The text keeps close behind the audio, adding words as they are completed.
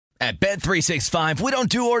At Bet365, we don't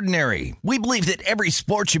do ordinary. We believe that every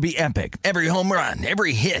sport should be epic. Every home run,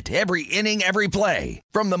 every hit, every inning, every play.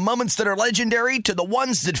 From the moments that are legendary to the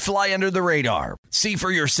ones that fly under the radar. See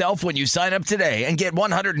for yourself when you sign up today and get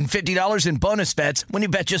 $150 in bonus bets when you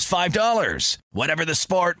bet just $5. Whatever the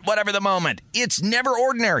sport, whatever the moment, it's never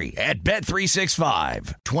ordinary at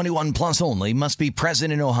Bet365. 21 plus only. Must be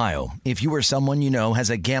present in Ohio. If you or someone you know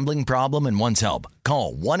has a gambling problem and wants help,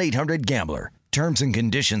 call 1-800-GAMBLER. Terms and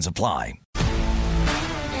conditions apply.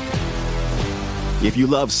 If you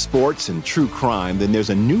love sports and true crime, then there's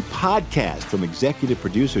a new podcast from executive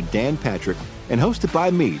producer Dan Patrick and hosted by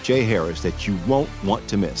me, Jay Harris, that you won't want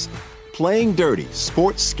to miss. Playing Dirty: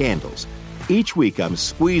 Sports Scandals. Each week, I'm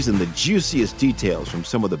squeezing the juiciest details from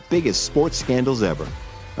some of the biggest sports scandals ever.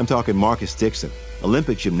 I'm talking Marcus Dixon,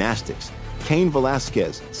 Olympic gymnastics, Cain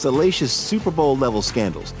Velasquez, salacious Super Bowl-level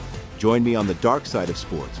scandals. Join me on the dark side of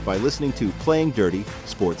sports by listening to Playing Dirty: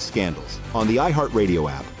 Sports Scandals on the iHeartRadio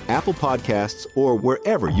app, Apple Podcasts, or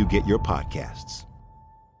wherever you get your podcasts.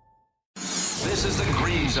 This is the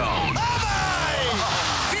Green Zone.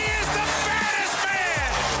 Oh, he is the baddest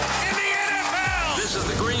man in the NFL. This is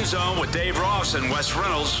the Green Zone with Dave Ross and Wes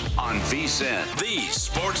Reynolds on VSiN, the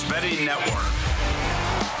Sports Betting Network.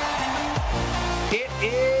 It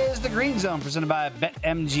is the Green Zone presented by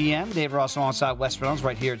BetMGM. Dave Ross alongside Wes Reynolds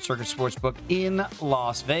right here at Circus Sportsbook in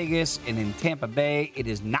Las Vegas. And in Tampa Bay, it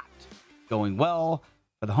is not going well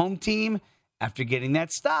for the home team after getting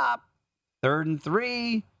that stop. 3rd and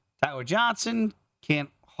 3. Tyler Johnson can't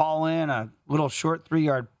haul in a little short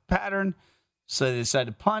 3-yard pattern, so they decide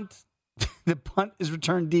to punt. The punt is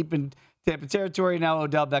returned deep in Tampa territory. Now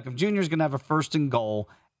Odell Beckham Jr. is going to have a 1st and goal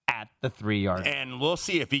at the 3-yard. And we'll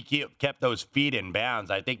see if he kept those feet in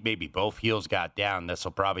bounds. I think maybe both heels got down. This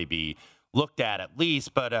will probably be looked at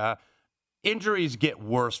least. But injuries get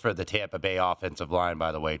worse for the Tampa Bay offensive line,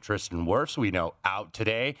 by the way. Tristan Wirfs, we know, out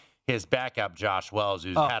today. His backup, Josh Wells,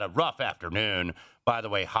 who's had a rough afternoon, by the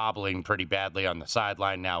way, hobbling pretty badly on the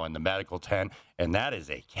sideline now in the medical tent. And that is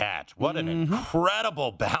a catch. What an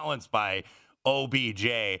incredible balance by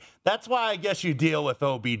OBJ. That's why I guess you deal with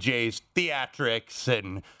OBJ's theatrics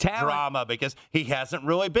and drama, because he hasn't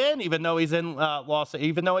really been, even though he's in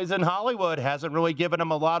Hollywood, hasn't really given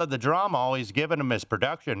him a lot of the drama. All he's given him is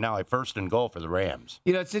production. Now a 1st and goal for the Rams.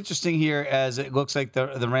 You know, it's interesting here as it looks like the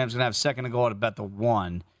Rams going to have 2nd and goal at about the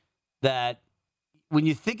 1, that when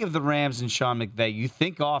you think of the Rams and Sean McVay, you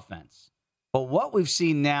think offense. But what we've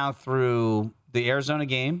seen now through the Arizona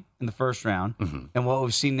game in the 1st round, and what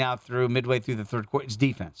we've seen now through midway through the 3rd quarter, it's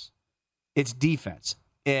defense. It's defense.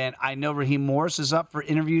 And I know Raheem Morris is up for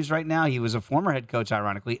interviews right now. He was a former head coach,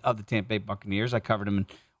 ironically, of the Tampa Bay Buccaneers. I covered him in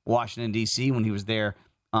Washington, D.C. when he was there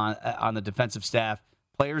on the defensive staff.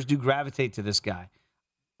 Players do gravitate to this guy.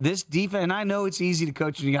 This defense, and I know it's easy to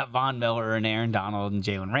coach when you got Von Miller and Aaron Donald and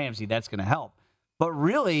Jalen Ramsey. That's going to help. But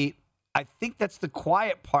really, I think that's the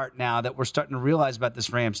quiet part now that we're starting to realize about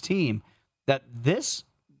this Rams team, that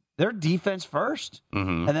their defense first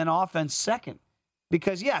and then offense second.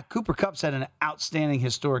 Because, yeah, Cooper Kupp's had an outstanding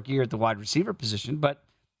historic year at the wide receiver position, but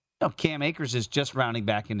Cam Akers is just rounding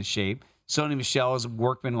back into shape. Sony Michel is a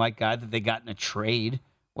workman-like guy that they got in a trade. It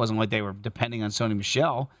wasn't like they were depending on Sony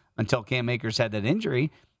Michel until Cam Akers had that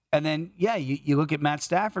injury. And then, yeah, you look at Matt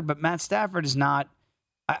Stafford, but Matt Stafford is not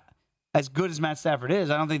as good as Matt Stafford is.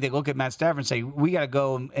 I don't think they look at Matt Stafford and say, we got to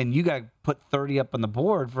go and you got to put 30 up on the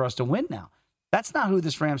board for us to win now. That's not who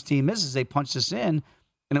this Rams team is as they punch this in,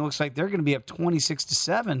 and it looks like they're going to be up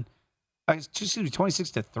 26-7.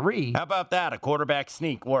 26-3. How about that? A quarterback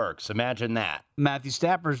sneak works. Imagine that. Matthew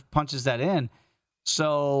Stafford punches that in.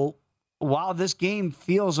 So while this game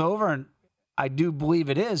feels over, and I do believe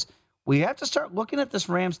it is, we have to start looking at this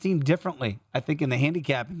Rams team differently, I think, in the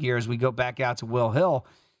handicapping here as we go back out to Will Hill.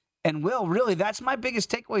 And Will, really, that's my biggest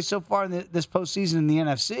takeaway so far in this postseason in the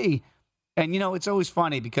NFC. And, it's always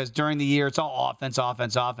funny because during the year, it's all offense,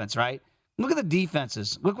 right? Look at the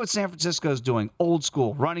defenses. Look what San Francisco's doing. Old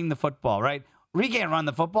school, running the football, right? We can't run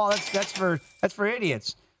the football. That's for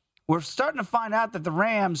idiots. We're starting to find out that the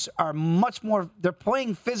Rams are much more, they're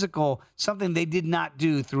playing physical, something they did not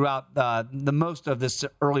do throughout the most of this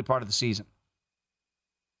early part of the season.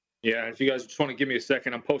 Yeah, if you guys just want to give me a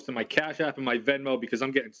second, I'm posting my Cash App and my Venmo because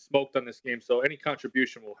I'm getting smoked on this game, so any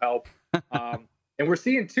contribution will help. And we're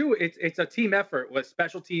seeing, too, it's a team effort with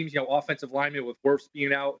special teams, offensive linemen with Wirfs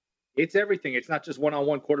being out. It's everything. It's not just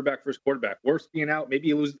one-on-one quarterback versus quarterback. Wirfs being out, maybe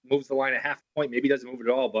he moves the line a half point, maybe he doesn't move it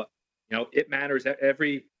at all, but, it matters.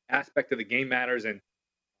 Every aspect of the game matters, and,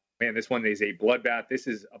 man, this one is a bloodbath. This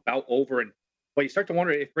is about over, but you start to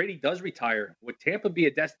wonder if Brady does retire, would Tampa be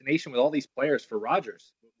a destination with all these players for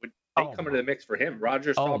Rodgers? They come into the mix for him.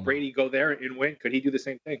 Rodgers saw Brady go there and win. Could he do the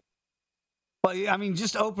same thing? Well, I mean,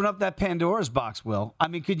 just open up that Pandora's box, Will. I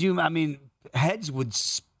mean, heads would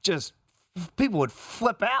people would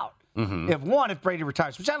flip out if Brady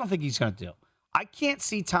retires, which I don't think he's going to do. I can't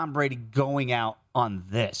see Tom Brady going out on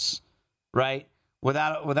this, right?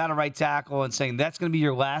 Without a right tackle and saying that's going to be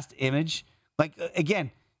your last image. Like,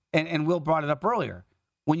 again, and Will brought it up earlier.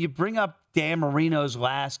 When you bring up Dan Marino's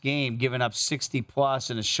last game, giving up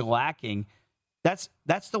 60-plus and a shellacking, that's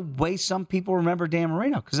the way some people remember Dan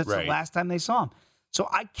Marino, because that's the last time they saw him. So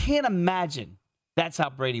I can't imagine that's how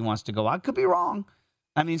Brady wants to go. I could be wrong.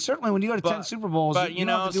 I mean, certainly when you go to 10 Super Bowls, but you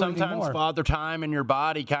don't have to do sometimes more. Father Time in your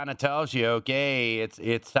body kind of tells you, okay,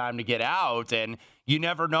 it's time to get out, and you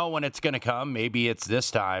never know when it's going to come. Maybe it's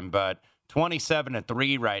this time, but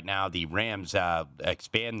 27-3 right now. The Rams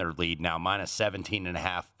expand their lead now, minus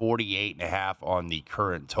 17.5, 48.5 on the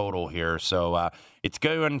current total here. So it's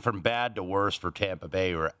going from bad to worse for Tampa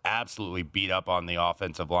Bay, who are absolutely beat up on the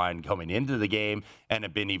offensive line coming into the game and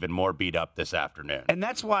have been even more beat up this afternoon. And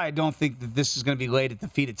that's why I don't think that this is going to be laid at the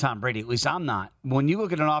feet of Tom Brady. At least I'm not. When you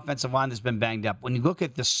look at an offensive line that's been banged up, when you look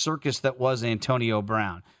at the circus that was Antonio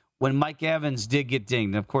Brown, when Mike Evans did get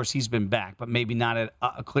dinged, of course he's been back, but maybe not at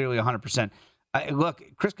clearly 100%. Look,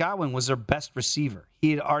 Chris Godwin was their best receiver.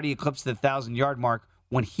 He had already eclipsed the 1,000-yard mark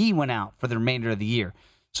when he went out for the remainder of the year.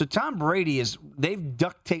 So Tom Brady they've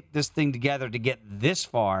duct taped this thing together to get this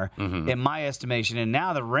far, in my estimation. And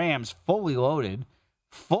now the Rams fully loaded,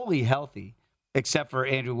 fully healthy, except for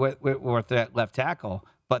Andrew Whitworth at left tackle.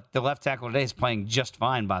 But the left tackle today is playing just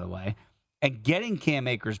fine, by the way. And getting Cam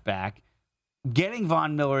Akers back, getting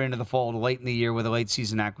Von Miller into the fold late in the year with a late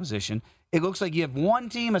season acquisition, it looks like you have one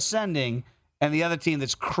team ascending and the other team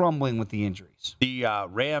that's crumbling with the injuries. The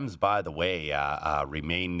Rams, by the way,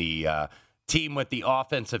 remain the team with the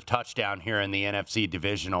offensive touchdown here in the NFC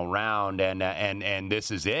divisional round, and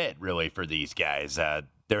this is it really for these guys.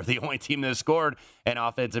 They're the only team that scored an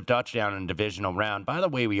offensive touchdown in divisional round. By the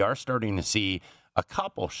way, we are starting to see a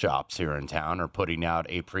couple shops here in town are putting out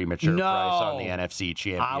a premature price on the NFC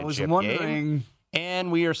Championship I was wondering. game.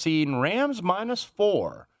 And we are seeing Rams minus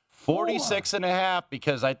 4. 46.5,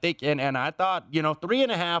 because I think, and I thought,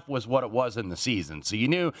 3.5 was what it was in the season. So you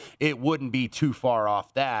knew it wouldn't be too far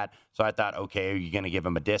off that. So I thought, okay, are you going to give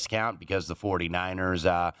them a discount because the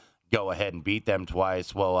 49ers go ahead and beat them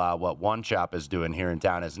twice? Well, what one shop is doing here in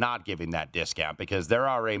town is not giving that discount, because they're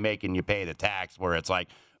already making you pay the tax, where it's like,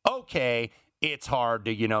 okay, it's hard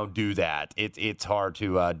to, do that. It's hard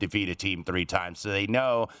to defeat a team 3 times. So they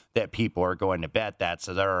know that people are going to bet that,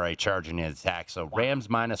 so they're already charging you the tax. So Rams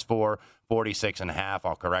minus 4, 46.5.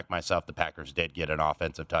 I'll correct myself. The Packers did get an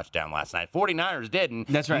offensive touchdown last night. 49ers didn't.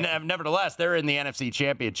 That's right. Nevertheless, they're in the NFC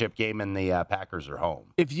Championship game, and the Packers are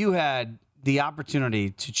home. If you had the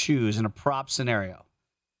opportunity to choose in a prop scenario,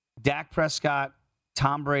 Dak Prescott,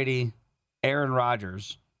 Tom Brady, Aaron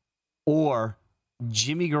Rodgers, or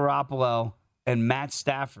Jimmy Garoppolo and Matt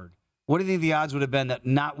Stafford, what do you think the odds would have been that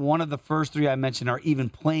not one of the first 3 I mentioned are even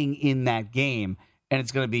playing in that game, and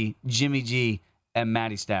it's going to be Jimmy G and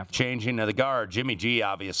Matty Stafford? Changing of the guard. Jimmy G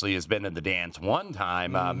obviously has been in the dance one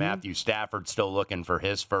time. Matthew Stafford still looking for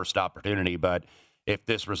his first opportunity, but if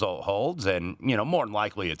this result holds, and more than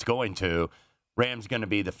likely it's going to, Rams going to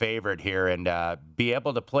be the favorite here and be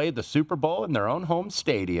able to play the Super Bowl in their own home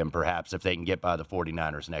stadium, perhaps, if they can get by the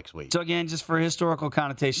 49ers next week. So, again, just for historical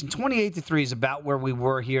connotation, 28-3 is about where we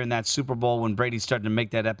were here in that Super Bowl when Brady started to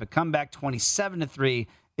make that epic comeback. 27-3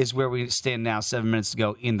 is where we stand now, 7 minutes to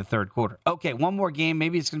go in the third quarter. Okay, one more game.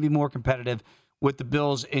 Maybe it's going to be more competitive with the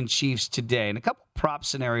Bills and Chiefs today. And a couple prop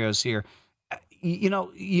scenarios here.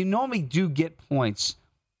 You normally do get points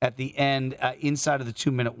at the end inside of the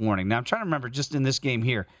 2-minute warning. Now, I'm trying to remember just in this game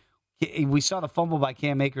here. We saw the fumble by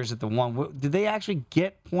Cam Akers at the 1. Did they actually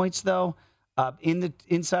get points, though,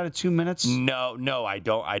 inside of 2 minutes? No, I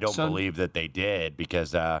don't believe that they did,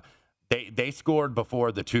 because they scored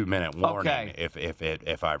before the 2-minute warning,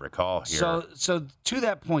 if I recall here. So to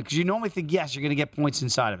that point, because you normally think, yes, you're going to get points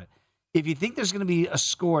inside of it. If you think there's going to be a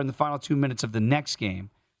score in the final 2 minutes of the next game,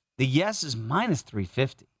 the yes is minus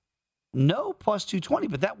 350. No, plus 220,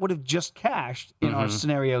 but that would have just cashed in our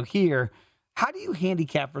scenario here. How do you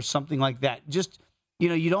handicap for something like that? Just,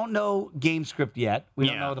 you don't know game script yet. We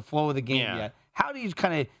don't know the flow of the game yet. How do you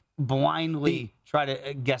kind of blindly try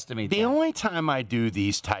to guesstimate that? The only time I do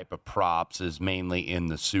these type of props is mainly in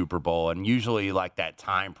the Super Bowl, and usually like that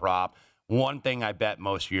time prop. One thing I bet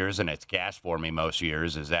most years, and it's cash for me most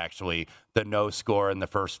years, is actually the no score in the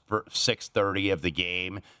first 6:30 of the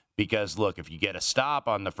game. Because, look, if you get a stop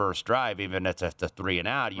on the first drive, even if it's a 3 and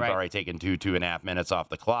out, you've already taken 2.5 minutes off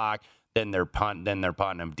the clock. then they're punting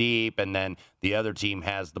them deep, and then the other team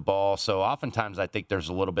has the ball. So oftentimes I think there's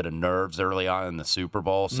a little bit of nerves early on in the Super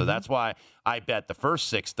Bowl. So that's why I bet the first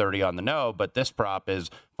 630 on the no, but this prop is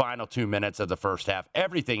final 2 minutes of the first half.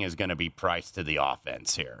 Everything is going to be priced to the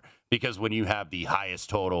offense here because when you have the highest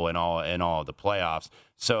total in all of the playoffs.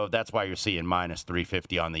 So that's why you're seeing minus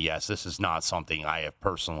 350 on the yes. This is not something I have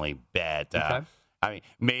personally bet. Okay. I mean,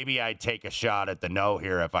 maybe I'd take a shot at the no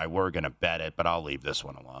here if I were going to bet it, but I'll leave this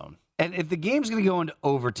one alone. And if the game's going to go into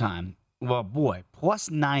overtime, well, boy,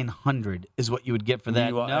 plus 900 is what you would get for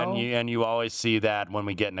that. And you always see that when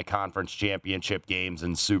we get into conference championship games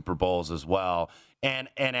and Super Bowls as well. And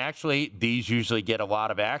actually, these usually get a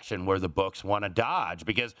lot of action where the books want to dodge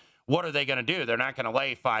because what are they going to do? They're not going to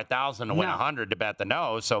lay 5,000 to win 100 to bet the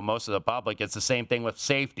no. So most of the public, it's the same thing with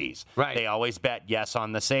safeties. Right. They always bet yes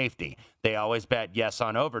on the safety. They always bet yes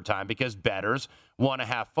on overtime because bettors want to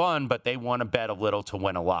have fun, but they want to bet a little to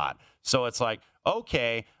win a lot. So it's like,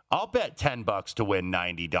 okay, I'll bet $10 to win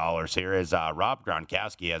 $90 here as Rob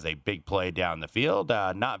Gronkowski has a big play down the field.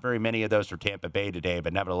 Not very many of those for Tampa Bay today,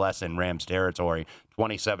 but nevertheless in Rams territory,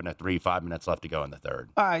 27-3, 5 minutes left to go in the third.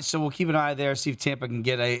 All right, so we'll keep an eye there, see if Tampa can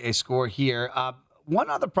get a score here. One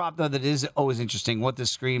other prop, though, that is always interesting, what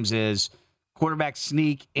this screams is quarterback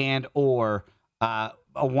sneak and or a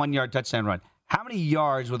 1-yard touchdown run. How many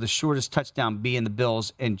yards will the shortest touchdown be in the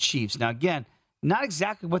Bills and Chiefs? Now, again, not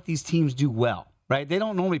exactly what these teams do well. Right? They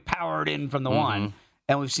don't normally power it in from the one.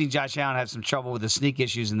 And we've seen Josh Allen have some trouble with the sneak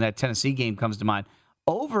issues, and that Tennessee game comes to mind.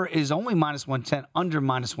 Over is only minus 110, under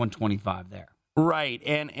minus 125 there. Right.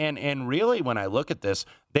 And really, when I look at this,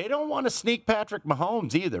 they don't want to sneak Patrick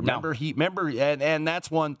Mahomes either. No. Remember, and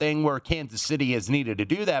that's one thing where Kansas City has needed to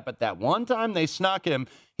do that. But that one time they snuck him,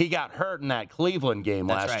 he got hurt in that Cleveland game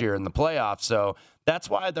last year in the playoffs. So that's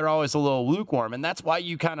why they're always a little lukewarm. And that's why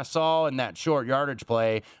you kind of saw in that short yardage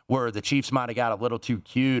play where the Chiefs might have got a little too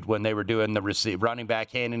cute when they were doing the running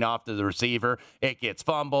back handing off to the receiver. It gets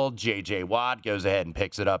fumbled. J.J. Watt goes ahead and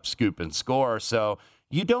picks it up, scoop and score. So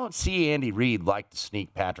you don't see Andy Reid like to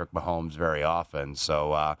sneak Patrick Mahomes very often.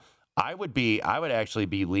 So I would actually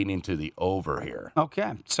be leaning to the over here.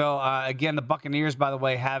 Okay. So, again, the Buccaneers, by the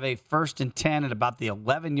way, have a 1st and 10 at about the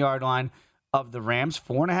 11-yard line of the Rams.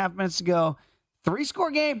 4.5 minutes to go. 3-score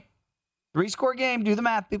game. 3-score game. Do the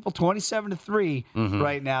math, people. 27-3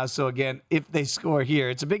 right now. So, again, if they score here,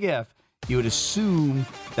 it's a big if. You would assume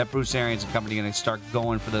that Bruce Arians and company are going to start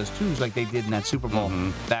going for those twos like they did in that Super Bowl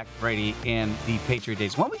back Brady and the Patriot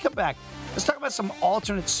days. When we come back, let's talk about some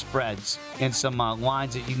alternate spreads and some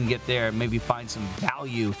lines that you can get there and maybe find some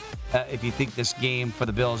value if you think this game for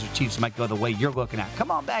the Bills or Chiefs might go the way you're looking at.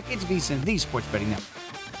 Come on back. It's VSiN, the Sports Betting Network.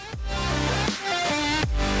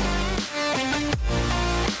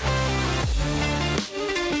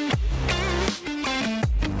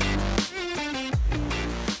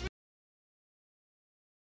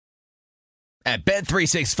 At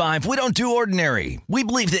Bet365, we don't do ordinary. We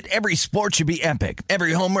believe that every sport should be epic.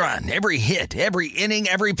 Every home run, every hit, every inning,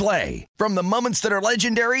 every play. From the moments that are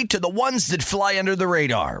legendary to the ones that fly under the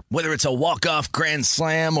radar. Whether it's a walk-off grand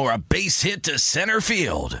slam or a base hit to center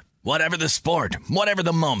field. Whatever the sport, whatever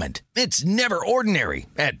the moment. It's never ordinary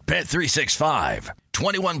at Bet365.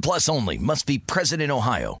 21 plus only. Must be present in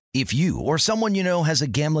Ohio. If you or someone you know has a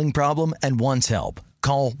gambling problem and wants help,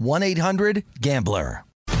 call 1-800-GAMBLER.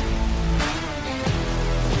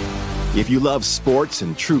 If you love sports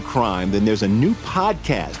and true crime, then there's a new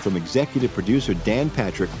podcast from executive producer Dan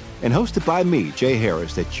Patrick and hosted by me, Jay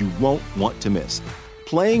Harris, that you won't want to miss.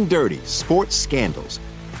 Playing Dirty: Sports Scandals.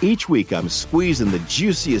 Each week, I'm squeezing the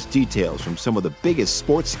juiciest details from some of the biggest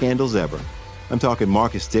sports scandals ever. I'm talking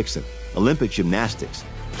Marcus Dixon, Olympic gymnastics,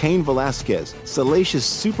 Cain Velasquez, salacious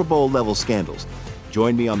Super Bowl-level scandals.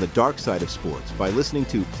 Join me on the dark side of sports by listening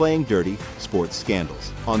to Playing Dirty: Sports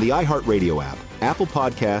Scandals on the iHeartRadio app, Apple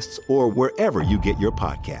Podcasts, or wherever you get your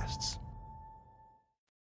podcasts.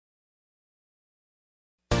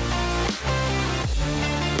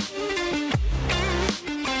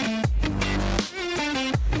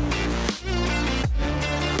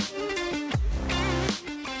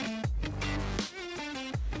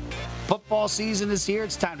 Football season is here.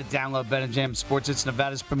 It's time to download BetMGM Sports. It's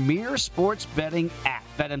Nevada's premier sports betting app.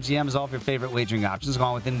 BetMGM is all of your favorite wagering options,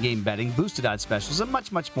 along with in-game betting, boosted odds specials, and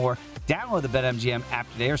much, much more. Download the BetMGM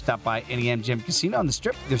app today or stop by any MGM casino on the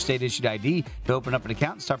Strip with your state-issued ID to open up an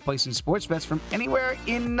account and start placing sports bets from anywhere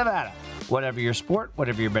in Nevada. Whatever your sport,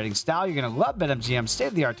 whatever your betting style, you're going to love BetMGM's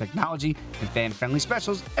state-of-the-art technology and fan-friendly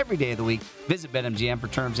specials every day of the week. Visit BetMGM for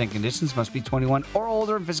terms and conditions. Must be 21 or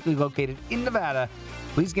older and physically located in Nevada.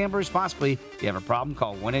 Please gamble responsibly. If you have a problem,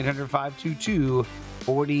 call 1-800-522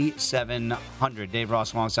 4,700. Dave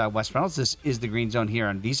Ross alongside Wes Reynolds. This is the Green Zone here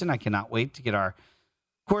on VSiN. I cannot wait to get our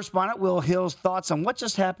correspondent Will Hill's thoughts on what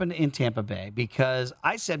just happened in Tampa Bay, because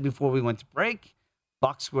I said before we went to break,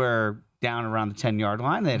 Bucs were down around the 10-yard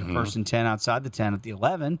line. They had a 1st and 10 outside the 10 at the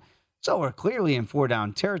 11. So we're clearly in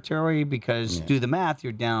 4-down territory because, do the math,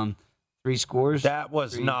 you're down 3 scores. That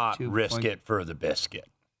was not risk it for the biscuit.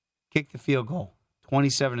 Kick the field goal,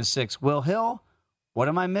 27-6. Will Hill, what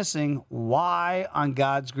am I missing? Why on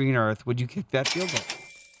God's green earth would you kick that field goal?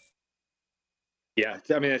 Yeah,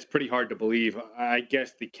 I mean, it's pretty hard to believe. I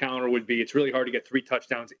guess the counter would be it's really hard to get 3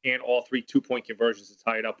 touchdowns and all 3 2-point conversions to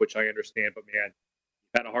tie it up, which I understand. But, man,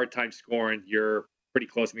 you've had a hard time scoring. You're pretty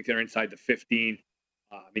close. I mean, they're inside the 15.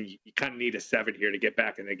 I mean, you kind of need a 7 here to get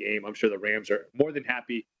back in the game. I'm sure the Rams are more than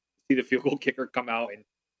happy to see the field goal kicker come out and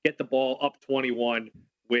get the ball up 21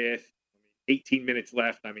 with 18 minutes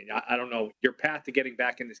left. I mean, I don't know. Your path to getting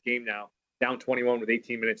back in this game now, down 21 with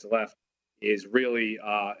 18 minutes left, is really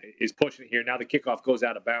is pushing it here. Now the kickoff goes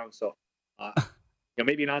out of bounds. So,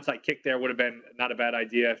 maybe an onside kick there would have been not a bad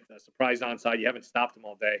idea. A surprise onside. You haven't stopped them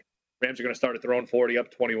all day. Rams are going to start at their own 40,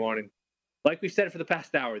 up 21. And like we've said for the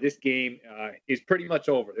past hour, this game is pretty much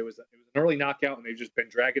over. It was an early knockout, and they've just been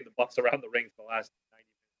dragging the Bucs around the ring for the last 90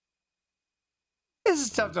 minutes. This is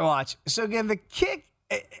tough to watch. So, again, the kick,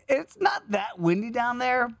 it's not that windy down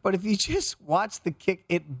there, but if you just watch the kick,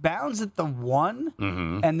 it bounds at the 1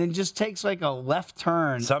 and then just takes like a left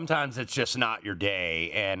turn. Sometimes it's just not your day,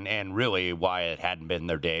 and really why it hadn't been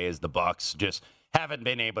their day is the Bucs just haven't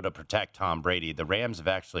been able to protect Tom Brady. The Rams have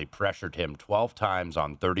actually pressured him 12 times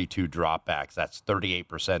on 32 dropbacks. That's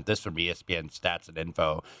 38%. This from ESPN Stats and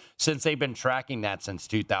Info. Since they've been tracking that since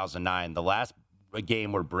 2009, the last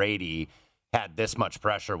game where Brady had this much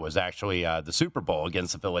pressure was actually the Super Bowl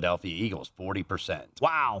against the Philadelphia Eagles, 40%.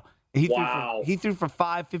 Wow. He threw for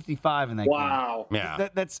 555 in that game. Wow. Yeah.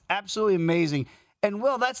 That's absolutely amazing. And,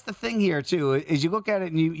 Will, that's the thing here, too, is you look at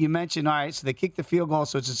it and you mentioned, all right, so they kicked the field goal,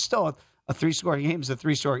 so it's still a 3-score game. It's a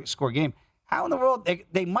 3-score game. How in the world?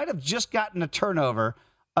 They might have just gotten a turnover,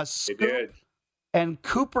 a scoop, and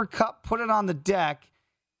Cooper Kupp put it on the deck,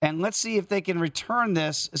 and let's see if they can return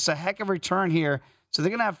this. It's a heck of a return here. So they're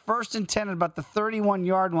going to have 1st and 10 at about the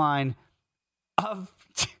 31-yard line of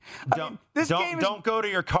Don't go to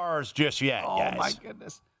your cars just yet, guys. Oh, my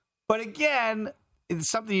goodness. But again, it's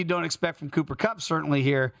something you don't expect from Cooper Kupp certainly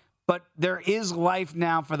here. But there is life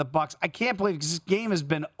now for the Bucs. I can't believe this game has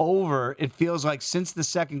been over, it feels like, since the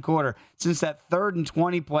second quarter, since that 3rd and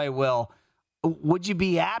 20 play, Will. Would you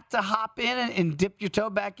be apt to hop in and dip your toe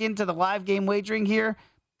back into the live game wagering here?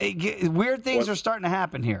 Weird things are starting to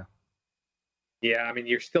happen here. Yeah, I mean,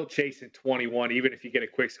 you're still chasing 21, even if you get a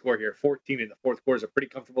quick score here. 14 in the fourth quarter is a pretty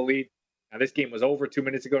comfortable lead. Now, this game was over 2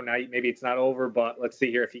 minutes ago. Now, maybe it's not over, but let's see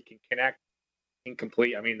here if he can connect.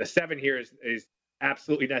 Incomplete. I mean, the 7 here is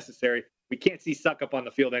absolutely necessary. We can't see Suck up on the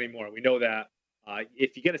field anymore. We know that.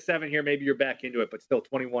 If you get a 7 here, maybe you're back into it, but still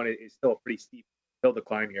 21 is still a pretty steep hill to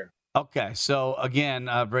climb here. Okay, so again,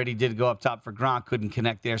 Brady did go up top for Gronk, couldn't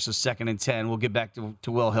connect there, so 2nd and 10. We'll get back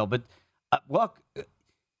to Will Hill. But look,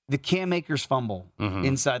 the Cam Akers fumble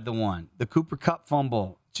inside the 1, the Cooper Kupp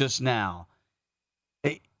fumble just now.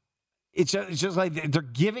 It's just like they're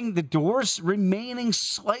giving the doors remaining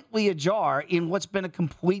slightly ajar in what's been a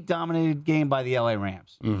complete dominated game by the LA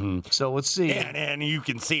Rams. So let's see. And you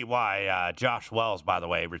can see why Josh Wells, by the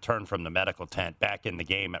way, returned from the medical tent back in the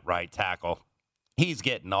game at right tackle. He's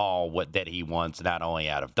getting all that he wants, not only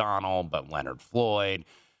out of Donald, but Leonard Floyd.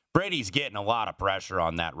 Brady's getting a lot of pressure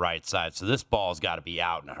on that right side, so this ball's got to be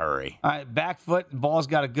out in a hurry. All right, back foot, ball's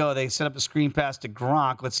got to go. They set up a screen pass to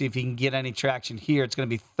Gronk. Let's see if he can get any traction here. It's going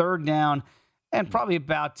to be 3rd down and probably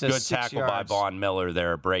about 6 yards. Good tackle by Von Miller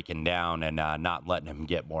there, breaking down and not letting him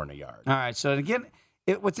get more than a yard. All right, so again,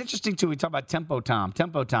 what's interesting, too, we talk about Tempo Tom.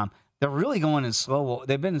 They're really going in slow.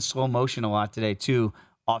 They've been in slow motion a lot today, too,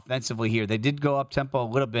 offensively here. They did go up tempo a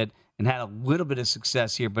little bit and had a little bit of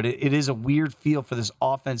success here, but it is a weird feel for this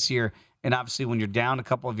offense here. And obviously when you're down a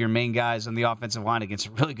couple of your main guys on the offensive line against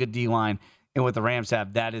a really good D-line and what the Rams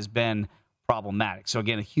have, that has been problematic. So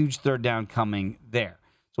again, a huge 3rd down coming there.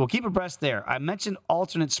 So we'll keep abreast there. I mentioned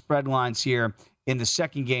alternate spread lines here in the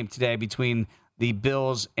second game today between the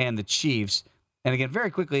Bills and the Chiefs. And again, very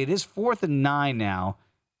quickly, it is 4th and 9 now.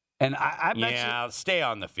 And I mentioned... Yeah, stay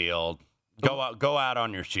on the field. Go out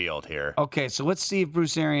on your shield here. Okay, so let's see if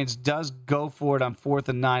Bruce Arians does go for it on 4th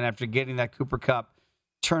and 9 after getting that Cooper Kupp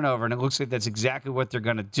turnover, and it looks like that's exactly what they're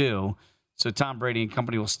going to do. So Tom Brady and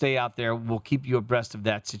company will stay out there. We'll keep you abreast of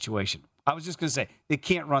that situation. I was just going to say, they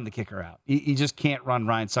can't run the kicker out. You just can't run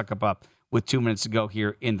Ryan Succop up with 2 minutes to go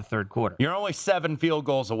here in the third quarter. You're only 7 field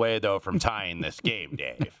goals away, though, from tying this game,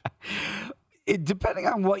 Dave. Depending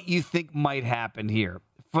on what you think might happen here,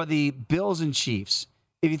 for the Bills and Chiefs,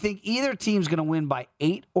 if you think either team's going to win by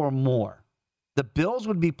 8 or more, the Bills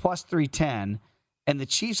would be plus 310, and the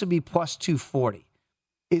Chiefs would be plus 240.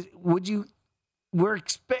 We're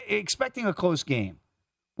expecting a close game.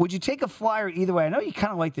 Would you take a flyer either way? I know you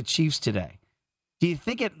kind of like the Chiefs today. Do you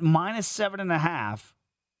think at minus 7.5,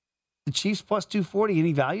 the Chiefs plus 240,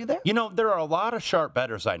 any value there? You know, there are a lot of sharp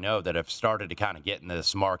bettors I know that have started to kind of get into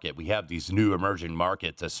this market. We have these new emerging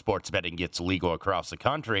markets as sports betting gets legal across the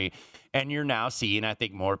country. And you're now seeing, I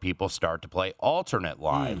think, more people start to play alternate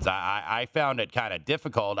lines. I found it kind of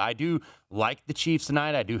difficult. I do like the Chiefs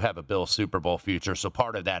tonight. I do have a Bills Super Bowl future, so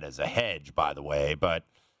part of that is a hedge, by the way. But,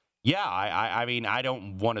 yeah, I mean, I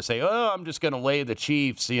don't want to say, oh, I'm just going to lay the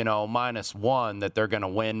Chiefs, minus 1, that they're going to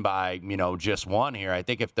win by, just 1 here. I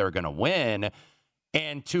think if they're going to win,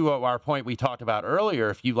 and to our point we talked about earlier,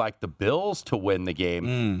 if you like the Bills to win the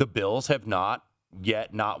game, the Bills have not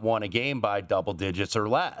won a game by double digits or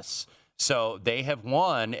less. So they have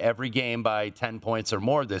won every game by 10 points or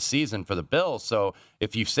more this season for the Bills. So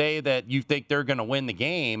if you say that you think they're going to win the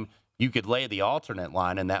game, you could lay the alternate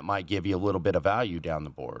line, and that might give you a little bit of value down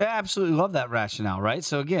the board. I absolutely love that rationale, right?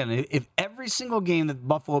 So, again, if every single game that the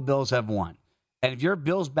Buffalo Bills have won, and if you're a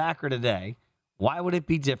Bills backer today, why would it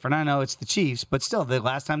be different? I know it's the Chiefs, but still, the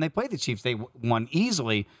last time they played the Chiefs, they won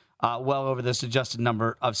easily, well over this adjusted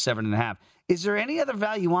number of 7.5. Is there any other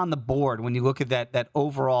value on the board when you look at that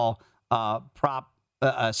overall prop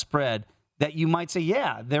spread that you might say,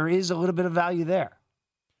 yeah, there is a little bit of value there?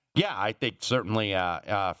 Yeah, I think certainly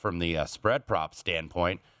from the spread prop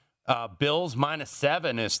standpoint, Bills minus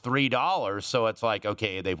 7 is $3. So it's like,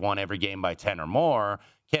 okay, they've won every game by 10 or more.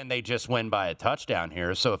 Can they just win by a touchdown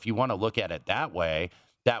here? So if you want to look at it that way,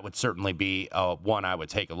 that would certainly be one I would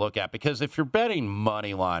take a look at. Because if you're betting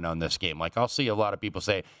money line on this game, like I'll see a lot of people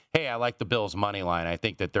say, hey, I like the Bills money line. I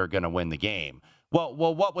think that they're going to win the game. Well,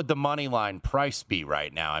 what would the money line price be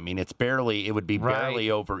right now? I mean, it would be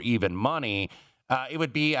barely over even money. It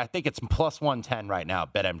would be, I think it's plus 110 right now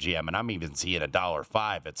at BetMGM, and I'm even seeing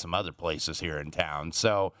 $1.05 at some other places here in town.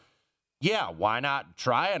 So, yeah, why not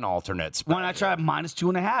try an alternate spread? Why not try minus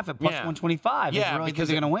 2.5 at plus 125? Yeah, really because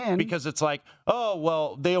they're going to win. Because it's like, oh,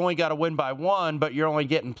 well, they only got to win by 1, but you're only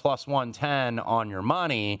getting plus 110 on your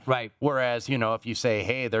money. Right. Whereas, if you say,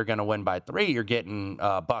 hey, they're going to win by 3, you're getting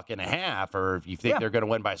 $1.50, or if you think they're going to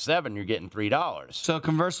win by 7, you're getting $3. So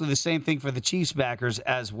conversely, the same thing for the Chiefs backers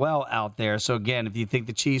as well out there. So again, if you think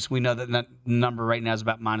the Chiefs, we know that the number right now is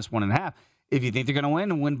about minus 1.5. If you think they're going to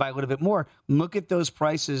win and win by a little bit more, look at those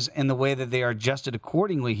prices and the way that they are adjusted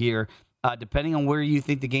accordingly here, depending on where you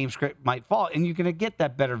think the game script might fall. And you're going to get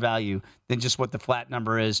that better value than just what the flat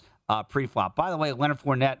number is pre-flop. By the way, Leonard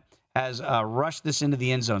Fournette has rushed this into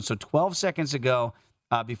the end zone. So 12 seconds ago,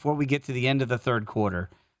 before we get to the end of the third quarter,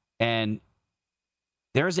 and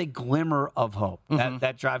there is a glimmer of hope.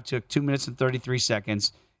 That drive took 2 minutes and 33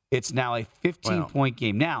 seconds. It's now a 15-point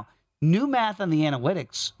game. Now, new math on the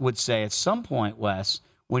analytics would say at some point, Wes,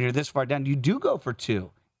 when you're this far down, you do go for 2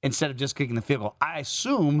 instead of just kicking the field goal. I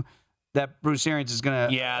assume that Bruce Arians is going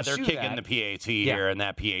to they're kicking the PAT here, and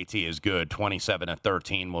that PAT is good,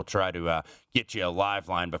 27-13. We'll try to get you a live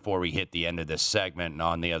line before we hit the end of this segment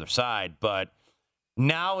on the other side. But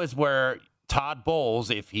now is where Todd Bowles,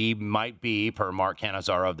 if he might be, per Mark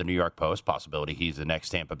Cannizzaro of the New York Post, possibility he's the next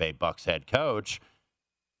Tampa Bay Bucs head coach,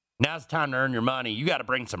 now's the time to earn your money. You got to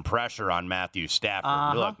bring some pressure on Matthew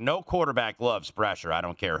Stafford. Look, no quarterback loves pressure. I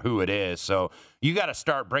don't care who it is. So you got to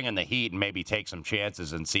start bringing the heat and maybe take some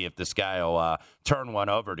chances and see if this guy will turn one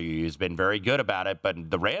over to you. He's been very good about it,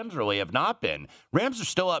 but the Rams really have not been. Rams are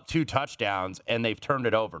still up 2 touchdowns, and they've turned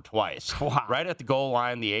it over twice. Wow. Right at the goal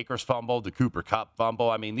line, the Akers fumble, the Cooper Kupp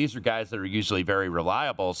fumble. I mean, these are guys that are usually very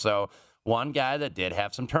reliable. So one guy that did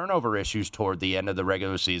have some turnover issues toward the end of the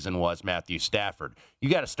regular season was Matthew Stafford. You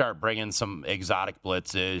got to start bringing some exotic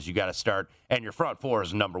blitzes. You got to start, and your front four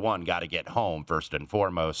is number one, got to get home first and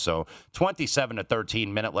foremost. So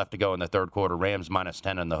 27-13, minute left to go in the third quarter. Rams minus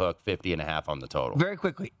 10 on the hook, 50.5 on the total. Very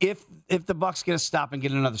quickly, if the Bucs get a stop and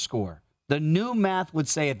get another score, the new math would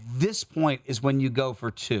say at this point is when you go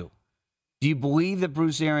for 2. Do you believe that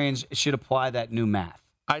Bruce Arians should apply that new math?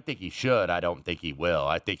 I think he should. I don't think he will.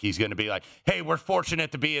 I think he's going to be like, hey, we're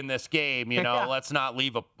fortunate to be in this game. Let's not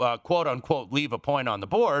leave a quote unquote leave a point on the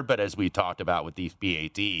board. But as we talked about with these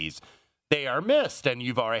PATs, they are missed. And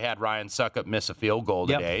you've already had Ryan Suckup miss a field goal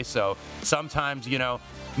today. So sometimes,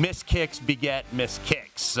 missed kicks beget missed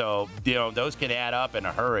kicks. So, those can add up in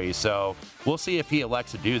a hurry. So we'll see if he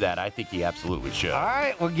elects to do that. I think he absolutely should. All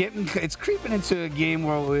right, it's creeping into a game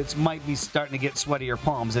where it might be starting to get sweatier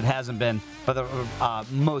palms. It hasn't been for the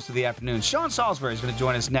most of the afternoon. Sean Salisbury is going to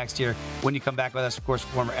join us next year when you come back with us, of course,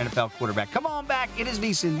 former NFL quarterback. Come on back. It is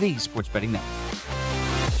VSiN, the Sports Betting Network.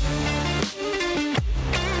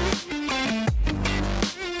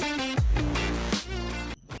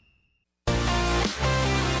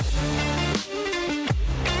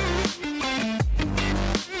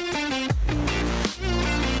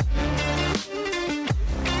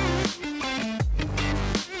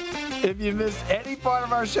 If you missed any part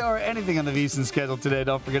of our show or anything on the VSiN schedule today,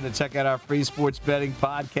 don't forget to check out our free sports betting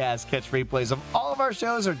podcast. Catch replays of all of our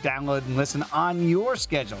shows or download and listen on your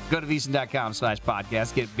schedule. Go to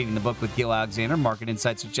VSiN.com/podcast. Get Beating the Book with Gil Alexander, Market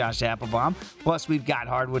Insights with Josh Applebaum. Plus, we've got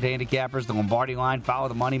Hardwood Handicappers, the Lombardi Line, Follow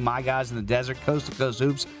the Money, My Guys in the Desert, Coast to Coast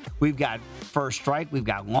Hoops. We've got First Strike, we've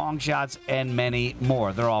got Long Shots, and many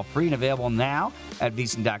more. They're all free and available now at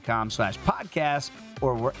VSiN.com/podcast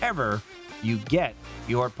or wherever you get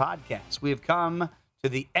your podcasts. We have come to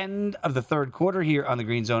the end of the third quarter here on the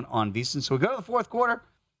Green Zone on VSiN. So we go to the fourth quarter,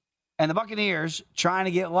 and the Buccaneers trying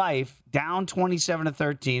to get life down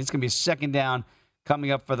 27-13. It's going to be a second down coming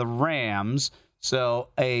up for the Rams. So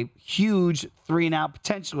a huge 3-and-out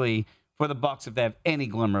potentially for the Bucs if they have any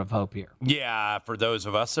glimmer of hope here. Yeah, for those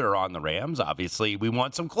of us that are on the Rams, obviously we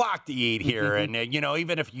want some clock to eat here. And,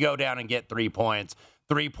 even if you go down and get 3 points,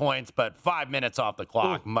 but 5 minutes off the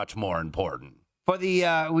clock, much more important. For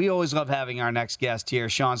the, we always love having our next guest here,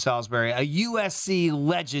 Sean Salisbury, a USC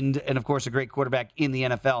legend and, of course, a great quarterback in the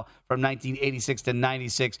NFL from 1986 to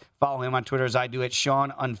 96. Follow him on Twitter as I do at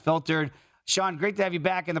Sean Unfiltered. Sean, great to have you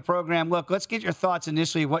back in the program. Look, let's get your thoughts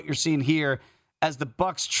initially of what you're seeing here as the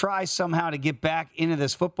Bucs try somehow to get back into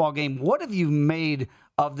this football game. What have you made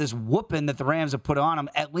of this whooping that the Rams have put on them,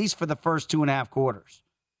 at least for the first 2.5 quarters?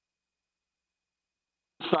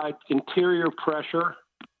 Side interior pressure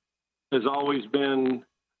has always been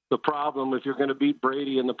the problem. If you're going to beat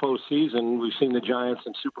Brady in the postseason, we've seen the Giants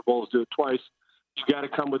in Super Bowls do it twice. You got to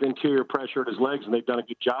come with interior pressure at his legs, and they've done a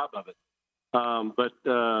good job of it. But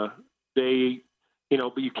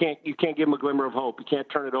you can't give them a glimmer of hope. You can't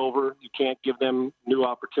turn it over. You can't give them new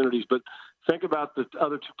opportunities. But think about the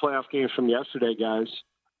other 2 playoff games from yesterday, guys.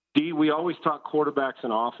 We always talk quarterbacks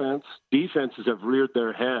and offense. Defenses have reared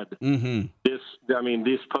their head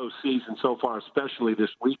this postseason so far, especially this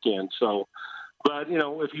weekend. So, but,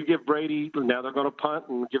 if you give Brady, now they're going to punt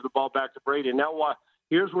and give the ball back to Brady. And now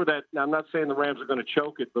here's where I'm not saying the Rams are going to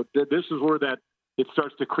choke it, but this is where it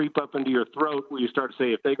starts to creep up into your throat where you start to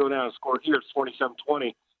say, if they go down and score here, it's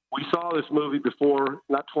 27-20. We saw this movie before,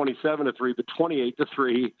 not 27-3, but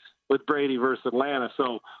 28-3 with Brady versus Atlanta.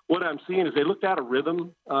 So what I'm seeing is they looked out of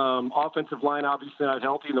rhythm. Offensive line obviously not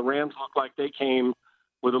healthy, and the Rams looked like they came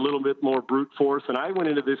with a little bit more brute force. And I went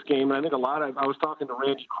into this game, and I think I was talking to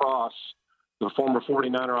Randy Cross, the former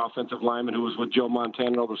 49er offensive lineman who was with Joe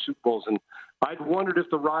Montana in all the Super Bowls, and I'd wondered if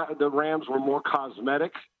the Rams were more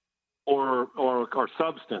cosmetic or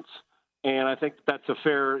substance. And I think that's a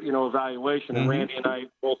fair, evaluation. And Randy and I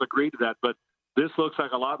both agreed to that. But this looks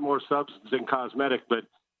like a lot more substance than cosmetic. But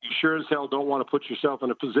you sure as hell don't want to put yourself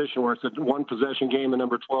in a position where it's a one-possession game and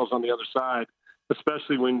number 12's on the other side,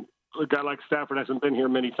 especially when a guy like Stafford hasn't been here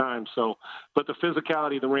many times. So, but the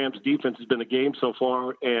physicality of the Rams' defense has been the game so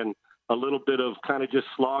far, and a little bit of kind of just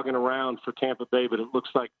slogging around for Tampa Bay, but it looks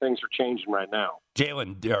like things are changing right now.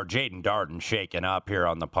 Jaden Darden shaking up here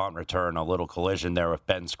on the punt return, a little collision there with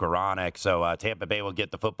Ben Skoranek. So Tampa Bay will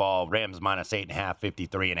get the football. Rams minus 8.5,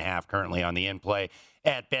 53.5 currently on the in-play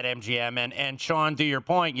at BetMGM. And Sean, to your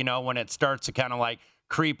point, when it starts to kind of like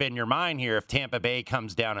creep in your mind here, if Tampa Bay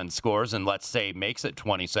comes down and scores and let's say makes it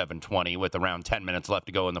 27-20 with around 10 minutes left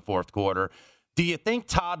to go in the fourth quarter, do you think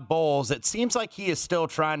Todd Bowles, it seems like he is still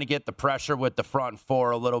trying to get the pressure with the front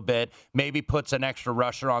four a little bit, maybe puts an extra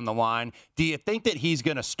rusher on the line. Do you think that he's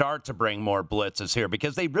going to start to bring more blitzes here?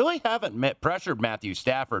 Because they really haven't pressured Matthew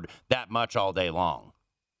Stafford that much all day long.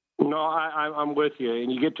 No, I'm with you. And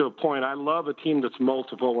you get to a point, I love a team that's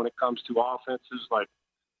multiple when it comes to offenses, like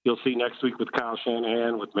you'll see next week with Kyle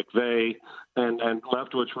Shanahan, with McVay, and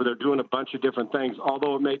Leftwich, where they're doing a bunch of different things,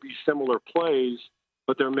 although it may be similar plays,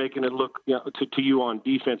 but they're making it look to you on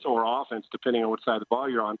defense or offense, depending on what side of the ball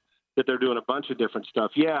you're on, that they're doing a bunch of different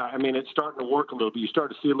stuff. Yeah, I mean, it's starting to work a little bit. You start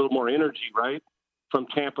to see a little more energy, right, from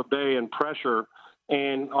Tampa Bay and pressure.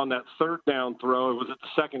 And on that third down throw, it was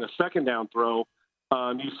a second down throw,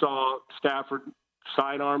 you saw Stafford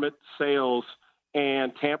sidearm it, Sales,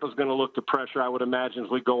 and Tampa's going to look to pressure, I would imagine,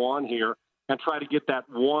 as we go on here, and try to get that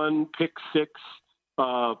one pick six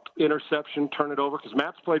interception, turn it over, because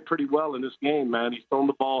Matt's played pretty well in this game, man. He's thrown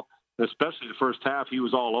the ball, especially the first half, he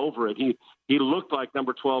was all over it. He looked like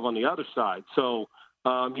number 12 on the other side. So,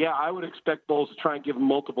 I would expect Bowles to try and give him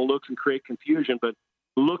multiple looks and create confusion, but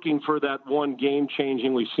looking for that one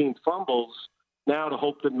game-changing, we've seen fumbles, now to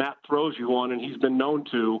hope that Matt throws you one, and he's been known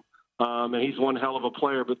to, and he's one hell of a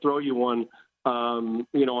player, but throw you one, on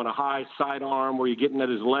a high sidearm where you're getting at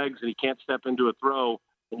his legs and he can't step into a throw.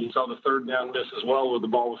 And you saw the third down miss as well where the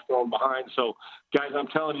ball was thrown behind. So, guys, I'm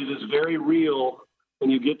telling you, this is very real when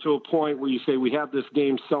you get to a point where you say we have this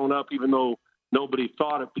game sewn up, even though nobody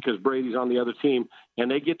thought it because Brady's on the other team, and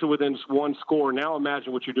they get to within one score. Now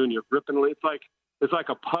imagine what you're doing. You're gripping. It's like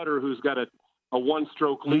a putter who's got a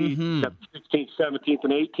one-stroke lead, got 16th, 17th,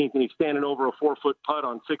 and 18th, and he's standing over a 4-foot putt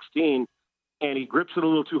on 16, and he grips it a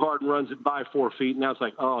little too hard and runs it by 4 feet. Now it's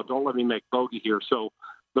like, oh, don't let me make bogey here. So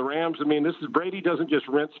the Rams, Brady doesn't just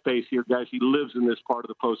rent space here, guys. He lives in this part of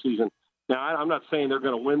the postseason. Now, I'm not saying they're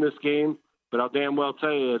going to win this game, but I'll damn well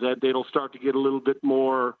tell you that it'll start to get a little bit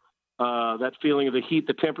more that feeling of the heat.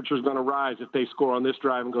 The temperature is going to rise if they score on this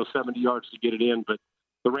drive and go 70 yards to get it in. But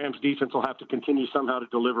the Rams defense will have to continue somehow to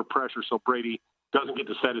deliver pressure so Brady doesn't get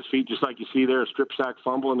to set his feet, just like you see there, a strip sack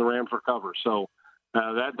fumble, and the Rams recover. So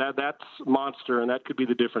that's monster, and that could be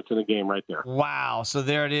the difference in the game right there. Wow. So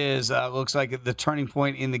there it is. Looks like the turning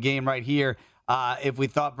point in the game right here. If we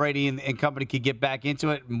thought Brady and company could get back into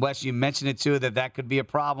it, and Wes, you mentioned it too, that could be a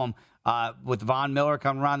problem with Von Miller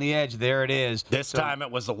coming around the edge. There it is. This time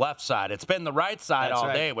it was the left side. It's been the right side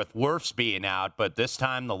all day with Wirfs being out, but this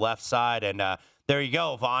time the left side. And there you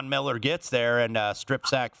go. Von Miller gets there and strip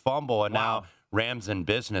sack fumble, and now Rams in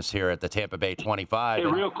business here at the Tampa Bay 25. Hey,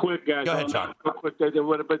 real quick, guys. Go ahead, John. Real quick,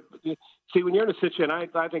 but see, when you're in a situation,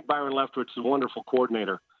 I think Byron Leftwich is a wonderful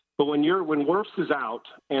coordinator. But when Wirfs is out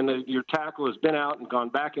and your tackle has been out and gone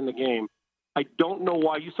back in the game, I don't know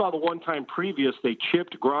why. You saw the one time previous they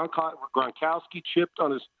chipped Gronkowski chipped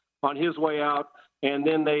on his way out, and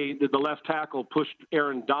then the left tackle pushed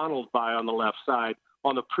Aaron Donald by on the left side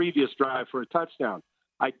on the previous drive for a touchdown.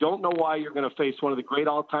 I don't know why you're going to face one of the great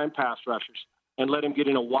all-time pass rushers and let him get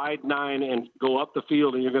in a wide nine and go up the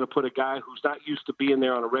field, and you're going to put a guy who's not used to being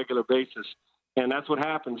there on a regular basis. And that's what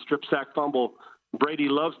happened. Strip sack fumble. Brady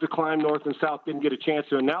loves to climb north and south, didn't get a chance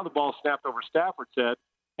to, and now the ball snapped over Stafford's head,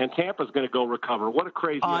 and Tampa's going to go recover. What a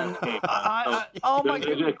crazy game. Oh, my God.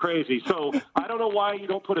 Isn't it crazy? So I don't know why you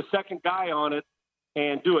don't put a second guy on it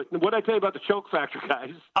and do it. What did I tell you about the choke factor,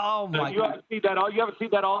 guys? Oh, my God. You haven't seen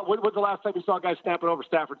that all? When was the last time you saw a guy snapping over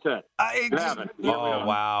Stafford's head? You haven't. Oh,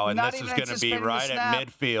 wow. And Not this is even going to be right at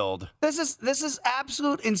midfield. This is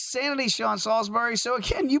absolute insanity, Sean Salisbury. So,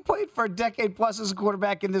 again, you played for a decade plus as a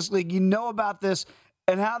quarterback in this league. You know about this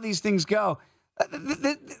and how these things go.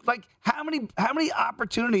 Like, how many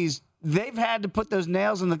opportunities they've had to put those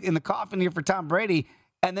nails in the coffin here for Tom Brady,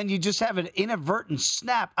 and then you just have an inadvertent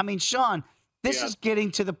snap. I mean, Sean, this is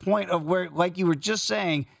getting to the point of where, like you were just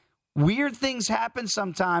saying, weird things happen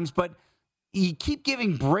sometimes, but you keep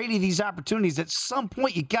giving Brady these opportunities. At some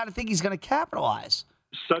point, you got to think he's going to capitalize.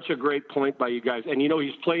 Such a great point by you guys. And,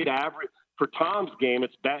 he's played average. For Tom's game,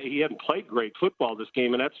 it's bad. He hadn't played great football this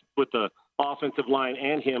game, and that's with the offensive line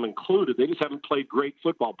and him included. They just haven't played great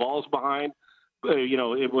football. Balls behind,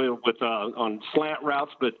 on slant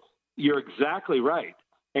routes, but you're exactly right.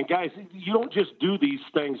 And, guys, you don't just do these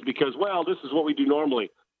things because, this is what we do normally.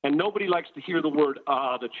 And nobody likes to hear the word,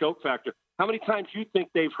 the choke factor. How many times do you think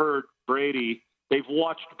they've heard Brady, they've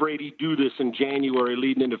watched Brady do this in January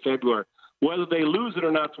leading into February? Whether they lose it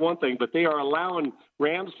or not is one thing, but they are allowing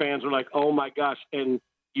Rams fans are like, oh, my gosh. And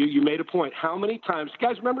you made a point. How many times? You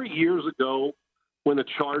guys remember years ago when the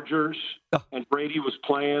Chargers and Brady was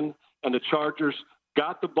playing and the Chargers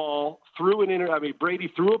got the ball,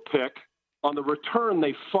 Brady threw a pick. On the return,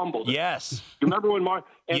 they fumbled it. Yes. You remember when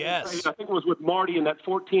Yes. I think it was with Marty in that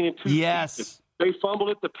 14-2 Yes. season. They fumbled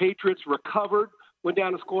it. The Patriots recovered, went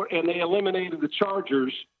down and scored, and they eliminated the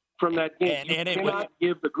Chargers from that game.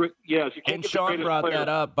 And Sean brought that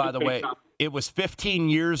up, by the way. It was 15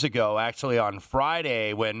 years ago, actually, on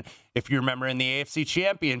Friday, when, if you remember, in the AFC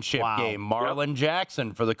Championship game, Marlon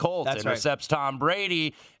Jackson for the Colts intercepts Tom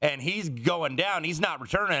Brady, and he's going down. He's not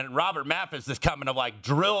returning it. And Robert Mathis is coming to,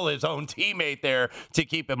 drill his own teammate there to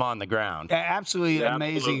keep him on the ground. Absolutely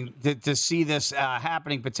amazing to see this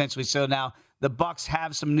happening potentially. So now the Bucs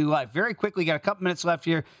have some new life. Very quickly, got a couple minutes left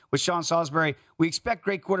here with Sean Salisbury. We expect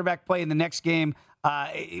great quarterback play in the next game.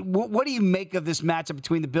 What do you make of this matchup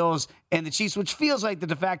between the Bills and the Chiefs, which feels like the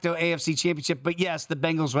de facto AFC Championship? But, yes, the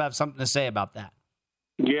Bengals will have something to say about that.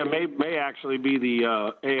 Yeah, may actually be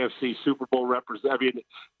the AFC Super Bowl representative.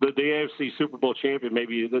 I mean, the AFC Super Bowl champion,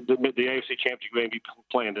 maybe the AFC championship may be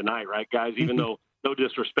playing tonight, right, guys? Even though, no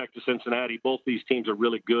disrespect to Cincinnati, both these teams are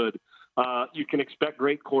really good. You can expect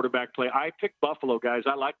great quarterback play. I picked Buffalo, guys.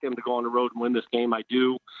 I like them to go on the road and win this game. I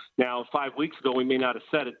do. Now, 5 weeks ago, we may not have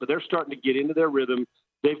said it, but they're starting to get into their rhythm.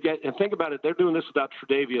 And think about it, they're doing this without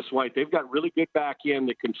Tre'Davious White. They've got really good back end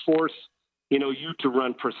that can force you to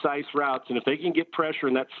run precise routes. And if they can get pressure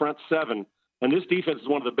in that front seven, and this defense is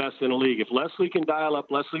one of the best in the league, if Leslie can dial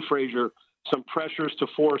up Leslie Frazier some pressures to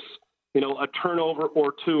force, a turnover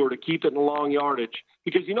or two, or to keep it in long yardage,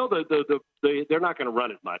 because they're not going to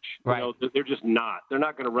run it much. Right. They're just not. They're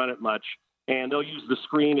not going to run it much, and they'll use the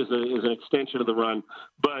screen as an extension of the run.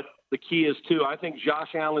 But the key is too, I think Josh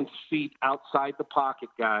Allen's feet outside the pocket,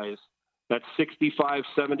 guys, that 65,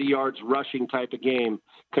 70 yards rushing type of game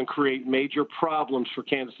can create major problems for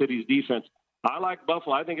Kansas City's defense. I like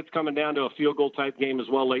Buffalo. I think it's coming down to a field goal type game as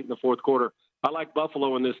well late in the fourth quarter. I like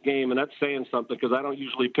Buffalo in this game, and that's saying something because I don't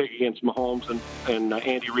usually pick against Mahomes and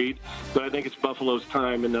Andy Reid, but I think it's Buffalo's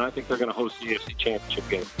time, and then I think they're going to host the AFC Championship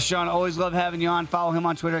game. Sean, always love having you on. Follow him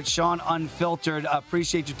on Twitter at Sean Unfiltered.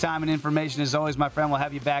 Appreciate your time and information as always, my friend. We'll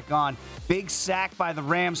have you back on. Big sack by the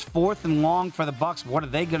Rams, 4th and long for the Bucs. What are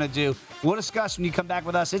they going to do? We'll discuss when you come back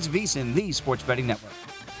with us. It's VSiN, the Sports Betting Network.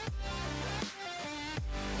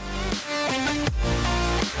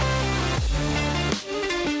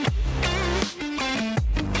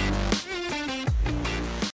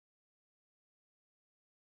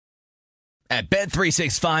 At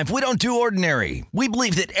Bet365, we don't do ordinary. We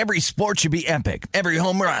believe that every sport should be epic. Every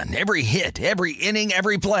home run, every hit, every inning,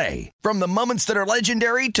 every play. From the moments that are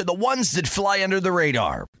legendary to the ones that fly under the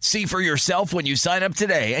radar. See for yourself when you sign up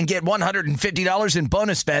today and get $150 in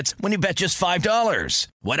bonus bets when you bet just $5.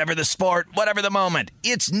 Whatever the sport, whatever the moment,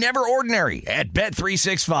 it's never ordinary at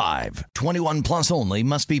Bet365. 21 plus only.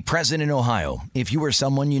 Must be present in Ohio. If you or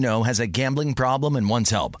someone you know has a gambling problem and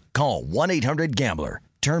wants help, call 1-800-GAMBLER.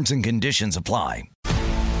 Terms and conditions apply.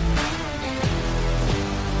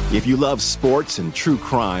 If you love sports and true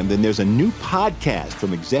crime, then there's a new podcast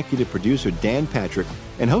from executive producer Dan Patrick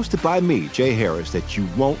and hosted by me, Jay Harris, that you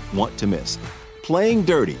won't want to miss. Playing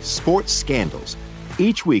Dirty: Sports Scandals.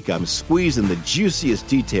 Each week, I'm squeezing the juiciest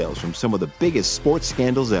details from some of the biggest sports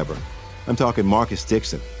scandals ever. I'm talking Marcus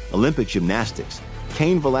Dixon, Olympic gymnastics,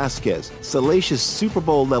 Cain Velasquez, salacious Super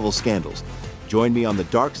Bowl-level scandals. Join me on the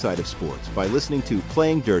dark side of sports by listening to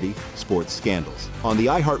Playing Dirty: Sports Scandals on the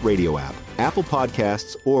iHeartRadio app, Apple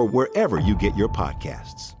Podcasts, or wherever you get your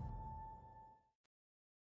podcasts.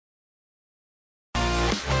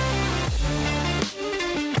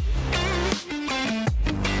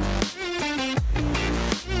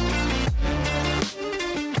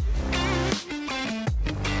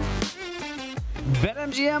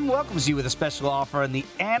 BetMGM welcomes you with a special offer in the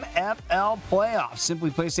NFL playoffs.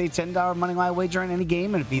 Simply place a $10 moneyline wager on any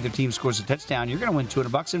game, and if either team scores a touchdown, you're going to win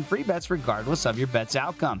 $200 in free bets regardless of your bet's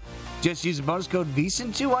outcome. Just use the bonus code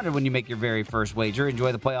VSiN200 when you make your very first wager.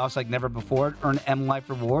 Enjoy the playoffs like never before. Earn M Life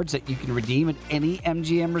rewards that you can redeem at any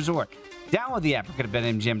MGM resort. Download the app or go to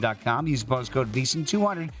BetMGM.com. Use the bonus code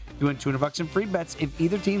VSiN200 to win $200 in free bets if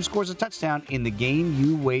either team scores a touchdown in the game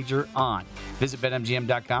you wager on. Visit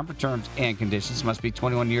BetMGM.com for terms and conditions. Must be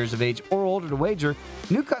 21 years of age or older to wager.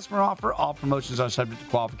 New customer offer. All promotions are subject to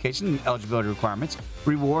qualification and eligibility requirements.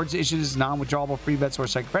 Rewards issued as non-withdrawable free bets or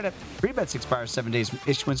site credit. Free bets expire 7 days from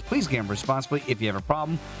issuance. Please gamble responsibly. If you have a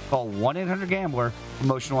problem, call 1-800-GAMBLER.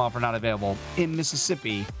 Promotional offer not available in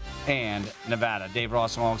Mississippi and Nevada. Dave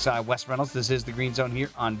Ross alongside Wes Reynolds. This is the Green Zone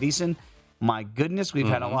here on VSiN. My goodness, we've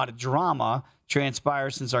had a lot of drama transpire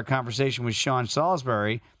since our conversation with Sean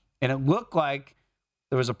Salisbury, and it looked like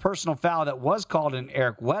there was a personal foul that was called in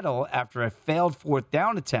Eric Weddle after a failed 4th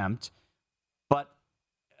down attempt, but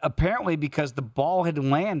apparently because the ball had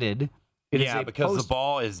landed, because the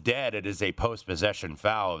ball is dead, it is a post-possession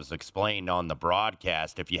foul. It was explained on the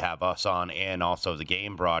broadcast, if you have us on, and also the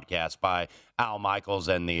game broadcast by Al Michaels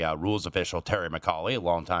and the rules official Terry McCauley, a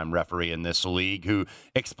longtime referee in this league, who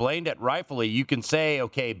explained it rightfully. You can say,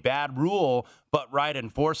 okay, bad rule, but right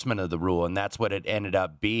enforcement of the rule, and that's what it ended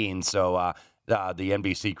up being. So the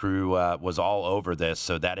NBC crew was all over this,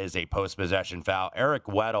 so that is a post-possession foul. Eric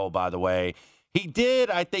Weddle, by the way, he did,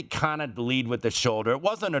 I think, kind of lead with the shoulder. It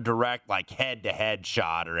wasn't a direct, head-to-head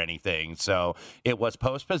shot or anything. So it was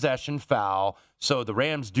post-possession foul. So the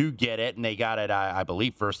Rams do get it, and they got it, I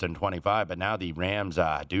believe, 1st and 25. But now the Rams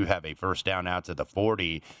do have a first down out to the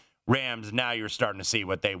 40. Rams, now you're starting to see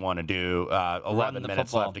what they want to do. 11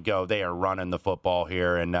 minutes left to go. They are running the football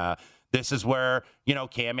here. And This is where,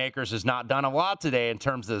 Cam Akers has not done a lot today in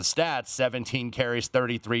terms of the stats, 17 carries,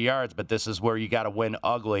 33 yards, but this is where you got to win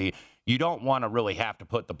ugly. You don't want to really have to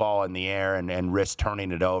put the ball in the air and risk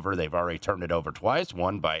turning it over. They've already turned it over twice,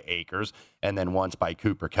 one by Akers and then once by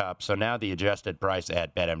Cooper Kupp. So now the adjusted price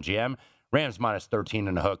at BetMGM, Rams minus 13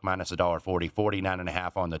 and a hook, minus $1.40,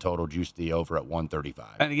 49.5 on the total, juice the over at 135.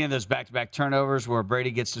 And again, those back-to-back turnovers where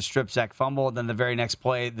Brady gets the strip sack fumble, then the very next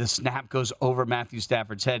play, the snap goes over Matthew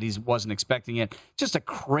Stafford's head. He wasn't expecting it. Just a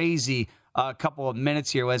crazy couple of minutes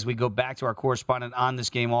here as we go back to our correspondent on this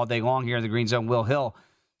game all day long here in the Green Zone, Will Hill.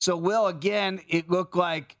 So, Will, again, it looked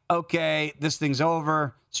like, okay, this thing's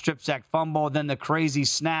over, strip sack fumble, then the crazy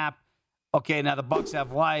snap. Okay, now the Bucs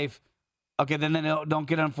have life. Okay, then they don't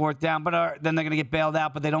get on fourth down, but then they're going to get bailed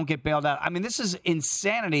out, but they don't get bailed out. I mean, this is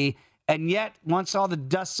insanity, and yet once all the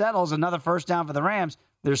dust settles, another first down for the Rams,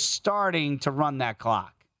 they're starting to run that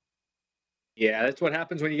clock. Yeah, that's what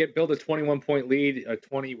happens when you build a 21-point lead, a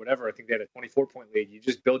 20, whatever. I think they had a 24-point lead. You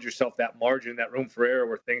just build yourself that margin, that room for error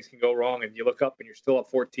where things can go wrong, and you look up and you're still up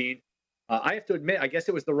 14. I have to admit, I guess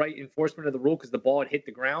it was the right enforcement of the rule because the ball had hit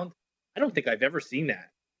the ground. I don't think I've ever seen that.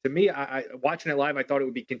 To me, I watching it live, I thought it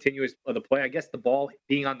would be continuous of the play. I guess the ball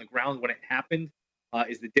being on the ground when it happened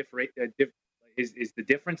is the difference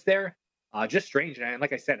there. Just strange. And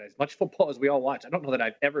like I said, as much football as we all watch, I don't know that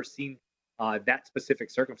I've ever seen that specific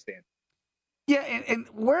circumstance. Yeah, and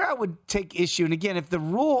where I would take issue, and again, if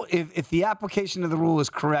the application of the rule is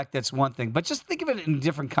correct, that's one thing. But just think of it in a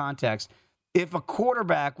different context. If a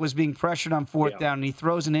quarterback was being pressured on fourth down and he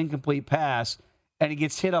throws an incomplete pass and he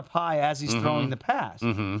gets hit up high as he's throwing the pass,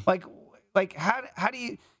 like how do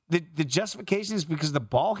you the justification is because the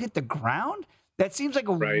ball hit the ground? That seems like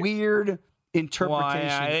a weird interpretation.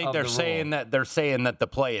 Well, I think they're saying that the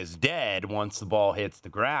play is dead once the ball hits the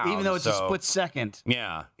ground, even though it's a split second.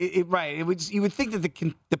 Yeah, right. You would think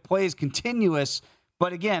that the play is continuous,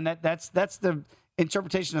 but again, that's the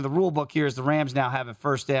interpretation of the rule book here. Is the Rams now have a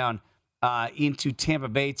first down into Tampa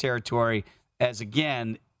Bay territory? As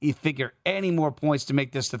again, you figure any more points to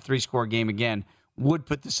make this the 3-score game again would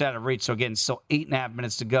put this out of reach. So again, still 8.5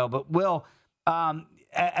 minutes to go. But Will,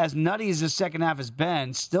 as nutty as the second half has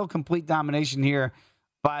been, still complete domination here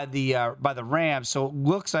by the Rams. So it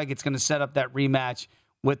looks like it's going to set up that rematch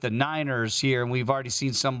with the Niners here. And we've already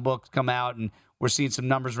seen some books come out, and we're seeing some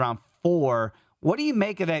numbers around 4. What do you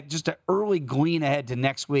make of that? Just an early glean ahead to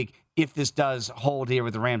next week if this does hold here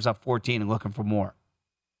with the Rams up 14 and looking for more.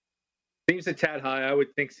 Seems a tad high. I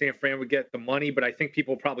would think San Fran would get the money, but I think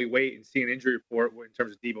people probably wait and see an injury report in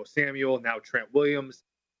terms of Deebo Samuel, now Trent Williams.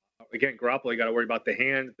 Again, Garoppolo, you got to worry about the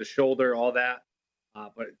hand, the shoulder, all that.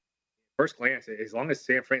 But first glance, as long as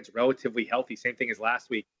San Fran's relatively healthy, same thing as last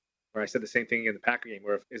week, where I said the same thing in the Packer game,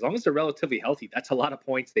 where as long as they're relatively healthy, that's a lot of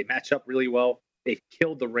points. They match up really well. They've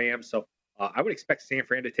killed the Rams. So I would expect San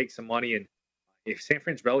Fran to take some money. And if San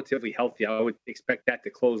Fran's relatively healthy, I would expect that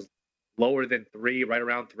to close lower than 3, right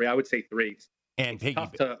around 3. I would say 3. And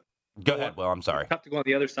go ahead, Will. I'm sorry. It's tough to go on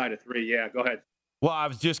the other side of 3. Yeah, go ahead. Well, I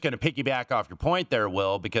was just going to piggyback off your point there,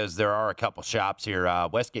 Will, because there are a couple shops here.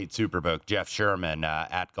 Westgate Superbook, Jeff Sherman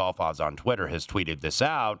at GolfOz on Twitter has tweeted this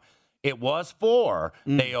out. It was 4.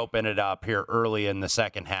 They opened it up here early in the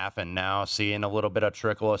second half, and now seeing a little bit of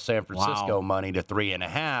trickle of San Francisco money to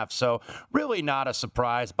 3.5. So really not a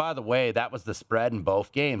surprise. By the way, that was the spread in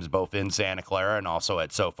both games, both in Santa Clara and also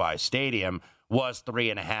at SoFi Stadium, was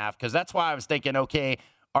 3.5. Because that's why I was thinking, okay,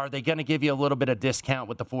 are they going to give you a little bit of discount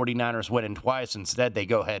with the 49ers winning twice? Instead, they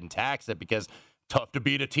go ahead and tax it because tough to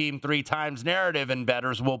beat a team 3 times narrative, and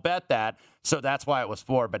bettors will bet that. So that's why it was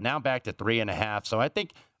 4. But now back to 3.5. So I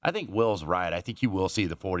think Will's right. I think you will see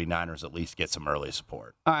the 49ers at least get some early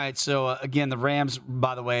support. All right, so again, the Rams,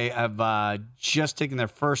 by the way, have just taken their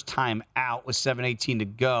first time out with 7:18 to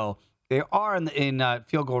go. They are in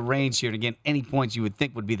field goal range here, and again, any points you would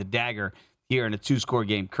think would be the dagger here in a 2-score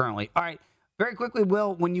game currently. All right, very quickly,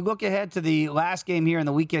 Will, when you look ahead to the last game here in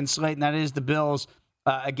the weekend slate, and that is the Bills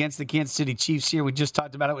against the Kansas City Chiefs here. We just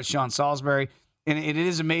talked about it with Sean Salisbury, and it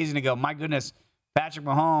is amazing to go, my goodness, Patrick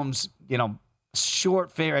Mahomes,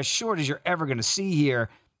 short fare, as short as you're ever going to see here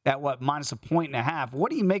at minus 1.5. What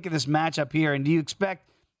do you make of this matchup here? And do you expect,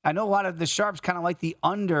 I know a lot of the sharps kind of like the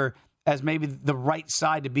under as maybe the right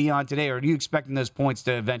side to be on today, or are you expecting those points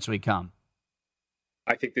to eventually come?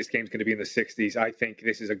 I think this game's going to be in the 60s. I think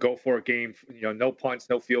this is a go-for-it game. No punts,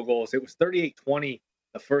 no field goals. It was 38-20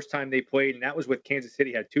 the first time they played, and that was with Kansas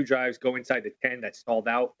City had 2 drives go inside the 10 that stalled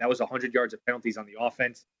out. That was 100 yards of penalties on the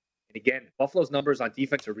offense. And again, Buffalo's numbers on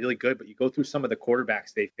defense are really good, but you go through some of the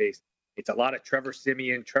quarterbacks they faced. It's a lot of Trevor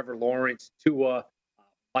Siemian, Trevor Lawrence, Tua,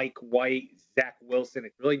 Mike White, Zach Wilson.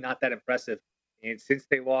 It's really not that impressive. And since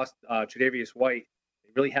they lost Tre'Davious White, they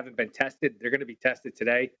really haven't been tested. They're going to be tested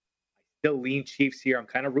today. I still lean Chiefs here. I'm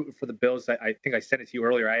kind of rooting for the Bills. I think I sent it to you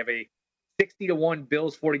earlier. I have a 60-1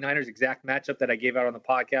 Bills 49ers exact matchup that I gave out on the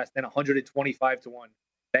podcast, then 125-1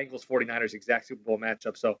 Bengals 49ers exact Super Bowl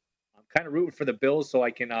matchup. So I'm kind of rooting for the Bills so I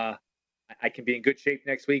can be in good shape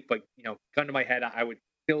next week. But, gun to my head, I would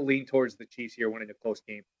still lean towards the Chiefs here winning a close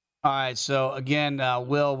game. All right. So, again,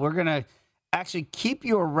 Will, we're going to actually keep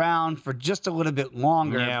you around for just a little bit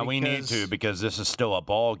longer. Yeah, we need to because this is still a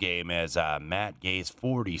ball game as Matt Gay's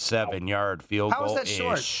 47-yard field goal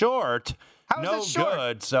is short. How no is that short?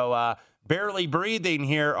 Good. So, barely breathing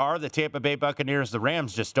here are the Tampa Bay Buccaneers. The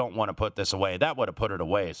Rams just don't want to put this away. That would have put it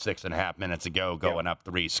away 6.5 minutes ago, going up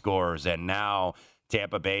 3 scores. And now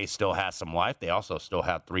Tampa Bay still has some life. They also still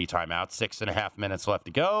have 3 timeouts, 6.5 minutes left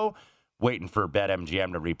to go. Waiting for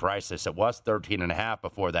BetMGM to reprice this. It was 13.5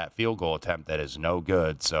 before that field goal attempt. That is no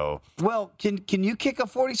good. So, well, can you kick a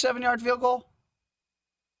 47-yard field goal?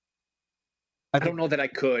 I don't know that I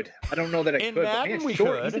could. In Madden, man, we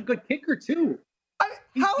could. He's a good kicker too.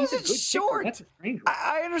 How is it short? That's a strange one.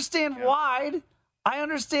 I understand wide. I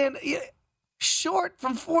understand short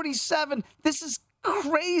from 47. This is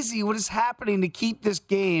crazy what is happening to keep this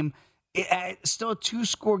game. Still a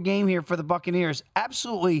 2-score game here for the Buccaneers.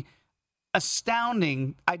 Absolutely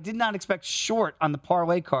astounding. I did not expect short on the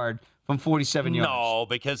parlay card from 47 yards. No,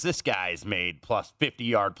 because this guy's made plus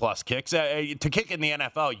 50-yard plus kicks. To kick in the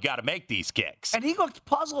NFL, you got to make these kicks. And he looked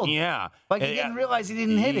puzzled. Yeah. Like he didn't realize he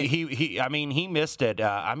didn't hit it. He missed it.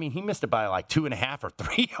 He missed it by like 2.5 or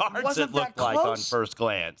 3 yards, it looked like on first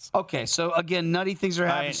glance. Okay, so again, nutty things are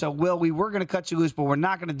happening. So, Will, we were going to cut you loose, but we're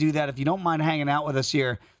not going to do that if you don't mind hanging out with us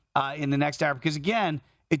here in the next hour. Because, again,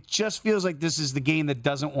 it just feels like this is the game that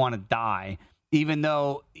doesn't want to die, even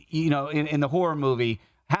though, in the horror movie,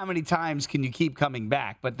 how many times can you keep coming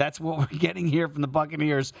back? But that's what we're getting here from the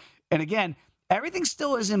Buccaneers. And again, everything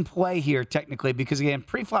still is in play here technically because, again,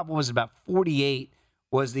 pre-flop was about 48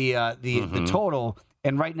 was the total,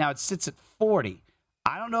 and right now it sits at 40.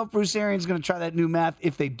 I don't know if Bruce Arians is going to try that new math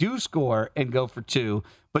if they do score and go for 2,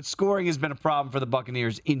 but scoring has been a problem for the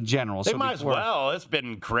Buccaneers in general. They might as well. It's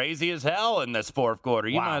been crazy as hell in this fourth quarter.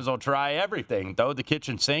 You might as well try everything. Throw the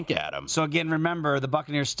kitchen sink at them. So, again, remember, the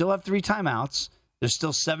Buccaneers still have 3 timeouts. There's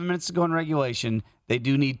still 7 minutes to go in regulation. They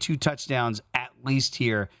do need 2 touchdowns at least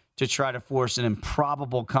here to try to force an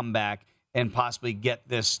improbable comeback and possibly get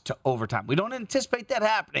this to overtime. We don't anticipate that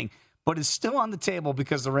happening, but it's still on the table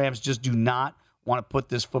because the Rams just do not want to put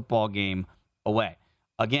this football game away.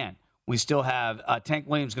 Again, we still have Tank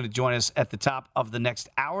Williams going to join us at the top of the next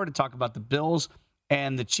hour to talk about the Bills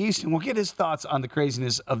and the Chiefs, and we'll get his thoughts on the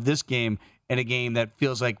craziness of this game in a game that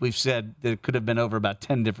feels like we've said that it could have been over about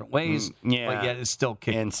 10 different ways, but yet it's still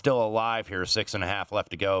kicking. And still alive here, 6.5 left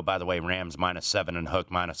to go. By the way, Rams -7 and hook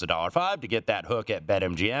 -$1.05. To get that hook at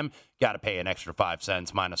BetMGM, got to pay an extra 5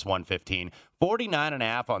 cents, -115.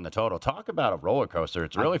 49.5 on the total. Talk about a roller coaster.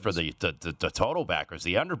 It's really for the total backers.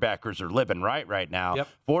 The underbackers are living right now. Yep.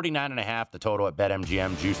 49.5 the total at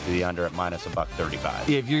BetMGM. Juice to the under at -$1.35.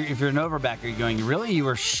 If you're an overbacker, you're going, really? You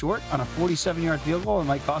were short on a 47-yard field goal? It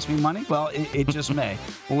might cost me money? Well, it just may.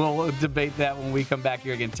 We'll debate that when we come back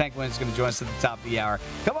here again. Tank Williams is going to join us at the top of the hour.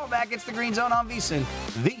 Come on back. It's the Green Zone on VSiN,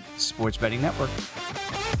 the Sports Betting Network.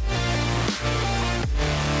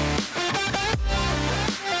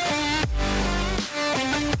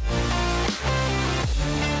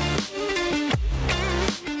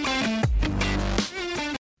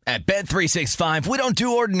 At Bet365, we don't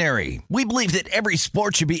do ordinary. We believe that every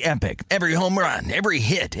sport should be epic. Every home run, every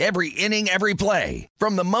hit, every inning, every play.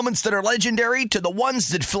 From the moments that are legendary to the ones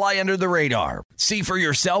that fly under the radar. See for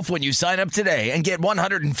yourself when you sign up today and get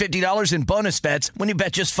 $150 in bonus bets when you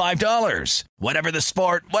bet just $5. Whatever the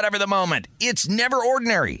sport, whatever the moment, it's never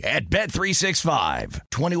ordinary at Bet365.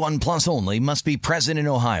 21 plus only. Must be present in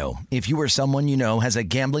Ohio. If you or someone you know has a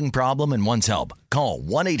gambling problem and wants help, call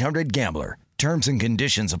 1-800-GAMBLER. Terms and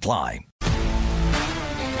conditions apply.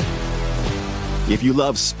 If you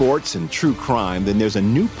love sports and true crime, then there's a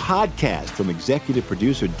new podcast from executive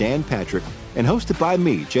producer Dan Patrick and hosted by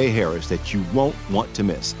me, Jay Harris, that you won't want to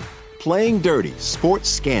miss. Playing Dirty: Sports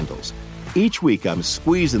Scandals. Each week, I'm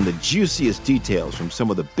squeezing the juiciest details from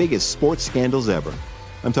some of the biggest sports scandals ever.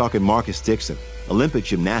 I'm talking Marcus Dixon, Olympic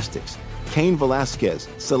gymnastics, Cain Velasquez,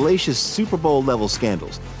 salacious Super Bowl-level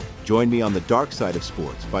scandals. Join me on the dark side of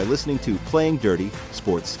sports by listening to Playing Dirty: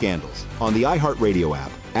 Sports Scandals on the iHeartRadio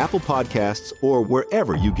app, Apple Podcasts, or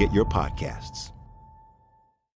wherever you get your podcasts.